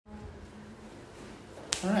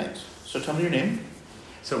All right. So tell me your name.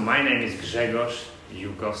 So my name is Grzegorz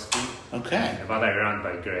Ziółkowski, Okay. but I run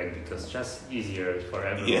by Greg because it's just easier for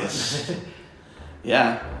everyone. Yes.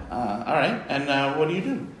 Yeah. All right. And what do you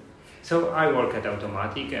do? So I work at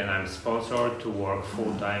Automatic and I'm sponsored to work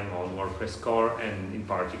full-time on WordPress core and in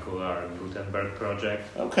particular Gutenberg project.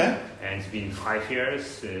 Okay. And it's been 5 years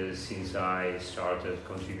since I started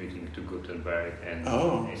contributing to Gutenberg. And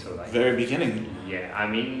so like, very beginning. Yeah, I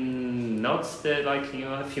mean, not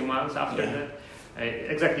a few months after that.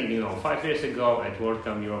 Exactly, 5 years ago at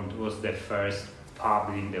WordCamp Europe was the first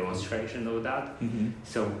public demonstration of that. Mm-hmm.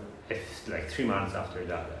 So like 3 months after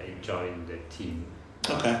that, I joined the team.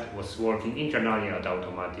 Okay. Was working internally at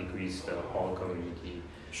Automatic with the whole community.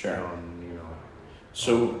 Sure.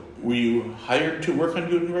 So were you hired to work on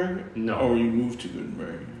Gutenberg? No. Or you moved to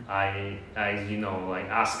Gutenberg? I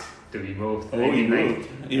asked to be moved. Oh, you moved?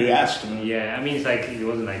 You asked me? Yeah, I mean, it's like, it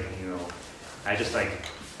wasn't like, I just like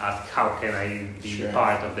asked how can I be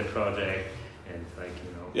part of the project and like,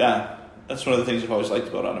 Yeah, that's one of the things I've always liked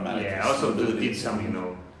about Automatic. Yeah, I also did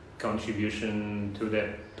some, contribution to the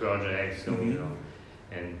project, so,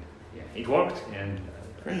 and yeah, it worked and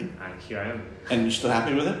great. And here I am. And you still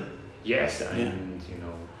happy with it? Yes, and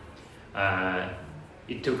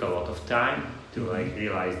it took a lot of time to like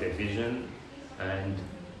realize the vision, and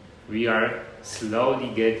we are slowly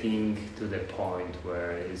getting to the point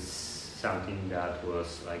where it's something that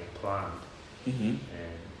was like planned. Mm-hmm.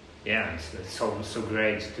 And yeah, it's so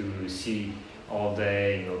great to see all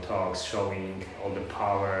the talks showing all the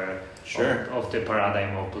power of the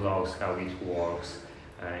paradigm of blogs, how it works.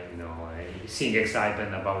 Seeing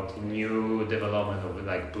excitement about new development of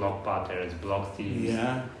like blog patterns, blog themes.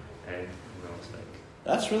 Yeah. And it's like...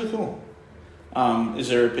 That's really cool. Is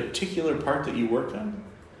there a particular part that you worked on?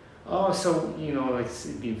 Oh, so, it's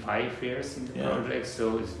been 5 years in the project,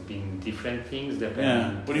 so it's been different things.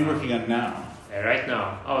 What are you working on now? Right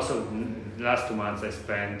now? So last 2 months I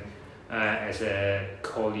spent as a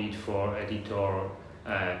co-lead for editor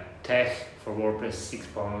tech for WordPress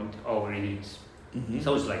 6.0 release. Mm-hmm.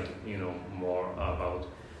 So it's like, more about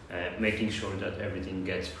making sure that everything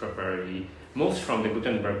gets properly moved from the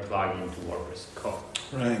Gutenberg plugin to WordPress core.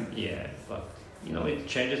 Right. Yeah, but, it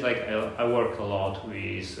changes. Like, I work a lot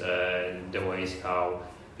with the ways how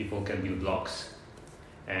people can build blogs.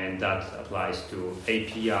 And that applies to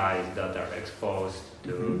APIs that are exposed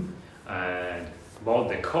to both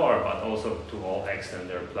the core, but also to all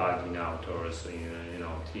extender plugin authors,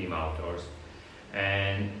 theme authors.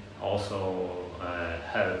 And also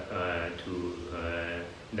help to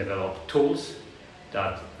develop tools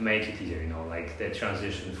that make it easier, like the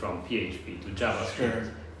transition from PHP to JavaScript.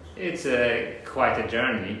 Sure. It's quite a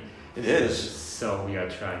journey. It is. So we are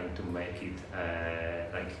trying to make it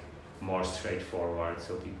like more straightforward,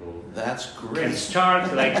 so people That's great. can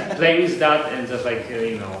start like play with that and just like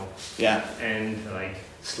and like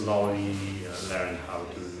slowly learn how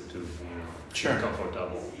to be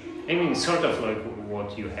comfortable. I mean, sort of like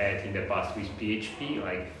what you had in the past with PHP.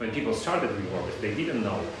 Like when people started with WordPress, they didn't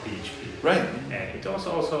know PHP. Right. It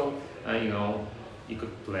also you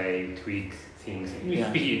could play, tweak things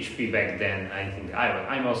with PHP back then. I think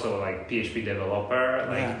I'm also like PHP developer.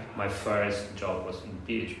 Like my first job was in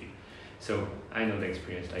PHP, so I know the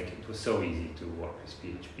experience. Like it was so easy to work with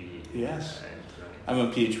PHP. Yes. I'm a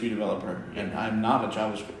PHP developer, and I'm not a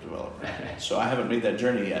JavaScript developer, so I haven't made that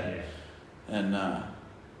journey yet. Yeah. And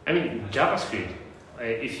I mean, JavaScript,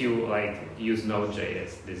 if you like use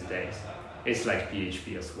Node.js these days, it's like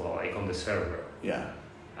PHP as well, like on the server. Yeah.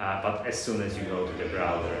 But as soon as you go to the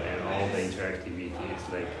browser and all the interactivity is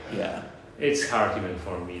like, it's hard even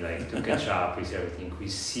for me like to catch up with everything, with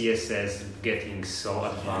CSS getting so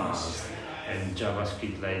advanced and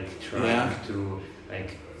JavaScript like trying to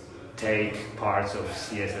like take parts of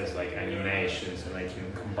CSS like animations and like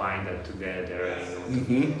combine that together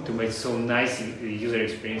to make so nice user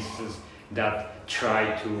experiences that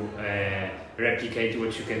try to replicate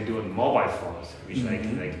what you can do on mobile phones, which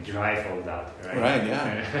like drive all that, right? Right,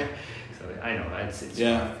 yeah. So I know it's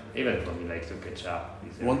even for me like to catch up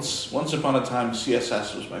with once upon a time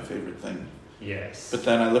CSS was my favorite thing. Yes. But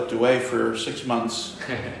then I looked away for 6 months,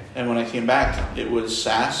 and when I came back, it was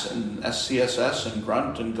Sass and SCSS and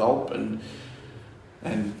Grunt and Gulp and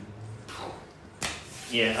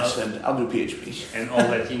I said I'll do PHP and all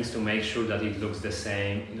the things to make sure that it looks the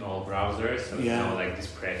same in all browsers. So like these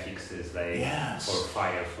prefixes like for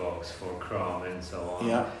Firefox, for Chrome, and so on.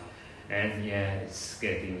 Yeah. And it's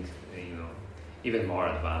getting even more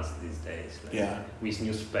advanced these days. Like, with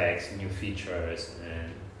new specs, new features,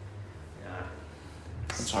 and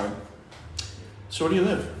it's hard. So where do you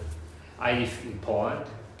live? I live in Poland.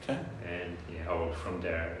 Okay. And or from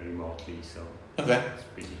there remotely, so okay. It's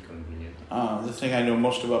pretty convenient. The thing I know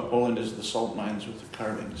most about Poland is the salt mines with the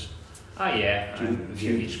carvings.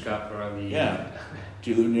 Wieliczka probably. Yeah.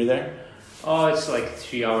 Do you live near there? Oh, it's like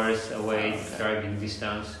 3 hours away, driving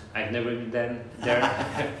distance. I've never been there,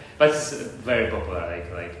 but it's very popular.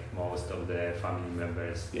 Like most of the family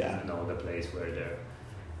members know the place where they're.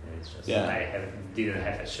 It's just didn't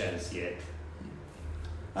have a chance yet.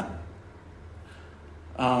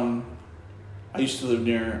 I used to live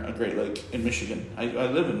near a Great Lake in Michigan. I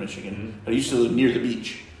live in Michigan, but I used to live near the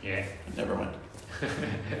beach. Yeah. I never went.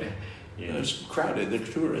 It was crowded. They're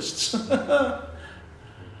tourists.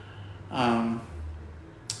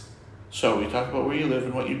 So we talked about where you live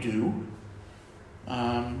and what you do.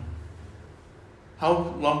 How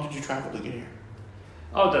long did you travel to get here?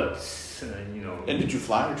 Oh, that's And did you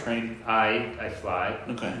fly or train? I fly.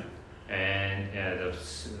 Okay. And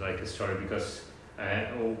that's like a story because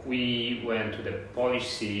we went to the Polish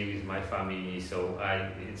Sea with my family, so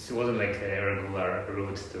it wasn't like a regular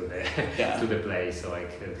route to the to the place. So I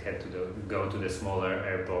had to go to the smaller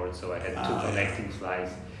airport. So I had two connecting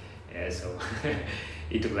flights. So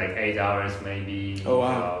it took like 8 hours maybe. Oh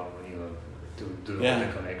wow! To do the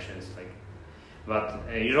connections. But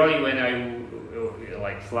usually when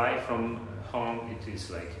I fly from home, it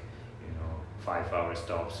is 5 hour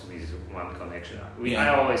stops with one connection. I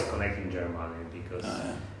always connect in Germany because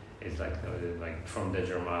it's like from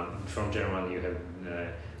Germany you have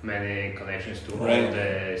many connections to all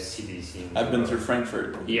the cities in I've been through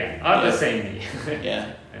Frankfurt. The same.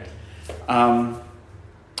 Yeah.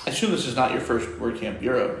 I assume this is not your first WordCamp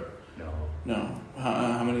Europe. No.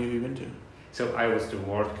 How many have you been to? So I was to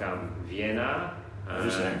WordCamp Vienna.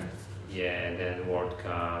 There? Yeah, and then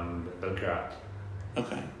WordCamp Belgrade.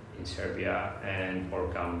 Okay. In Serbia, and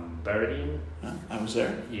WordCamp Berlin. I was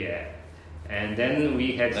there. Yeah, and then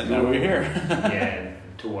we had and now we're here.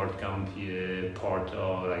 to WordCamp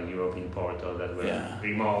Porto, like European Porto, that were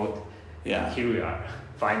remote. Yeah. Here we are,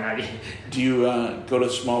 finally. Do you go to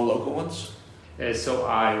small local ones? So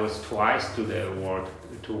I was twice to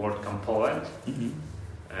WordCamp Poland,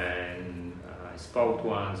 and I spoke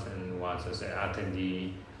once as an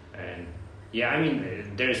attendee, and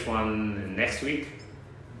there's one next week,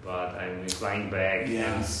 but I'm flying back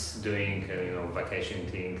and doing vacation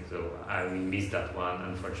thing, so I will miss that one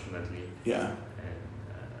unfortunately. Yeah.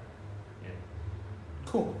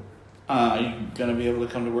 Cool. Are you gonna be able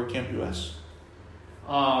to come to WordCamp US?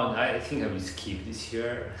 I think I will skip this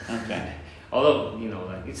year. Okay. Although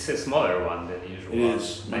it's a smaller one than usual. It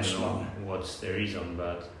is much smaller. smaller. What's the reason?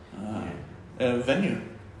 But venue.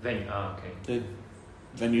 Venue. Okay. The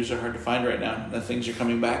venues are hard to find right now. Things are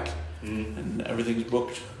coming back, and everything's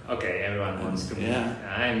booked. Okay, everyone wants to. Yeah.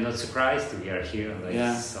 I'm not surprised we are here.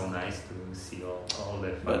 It's so nice to see all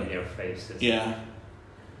the familiar faces. Yeah,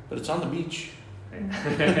 but it's on the beach.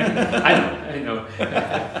 I know.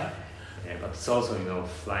 But it's also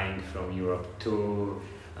flying from Europe to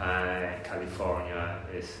California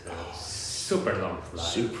is a super long flight.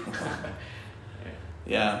 Super long.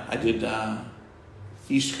 Yeah, I did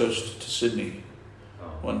East Coast to Sydney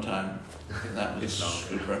one time. That was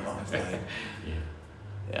super long flight.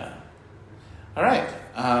 Yeah. All right.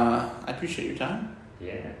 I appreciate your time.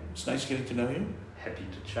 Yeah. It's nice getting to know you. Happy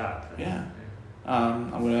to chat. Yeah. I'm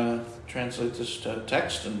going to translate this to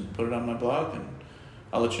text and put it on my blog, and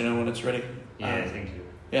I'll let you know when it's ready. Yeah, thank you.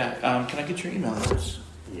 Yeah. Can I get your email address?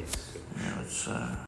 Yes. Yeah, let's...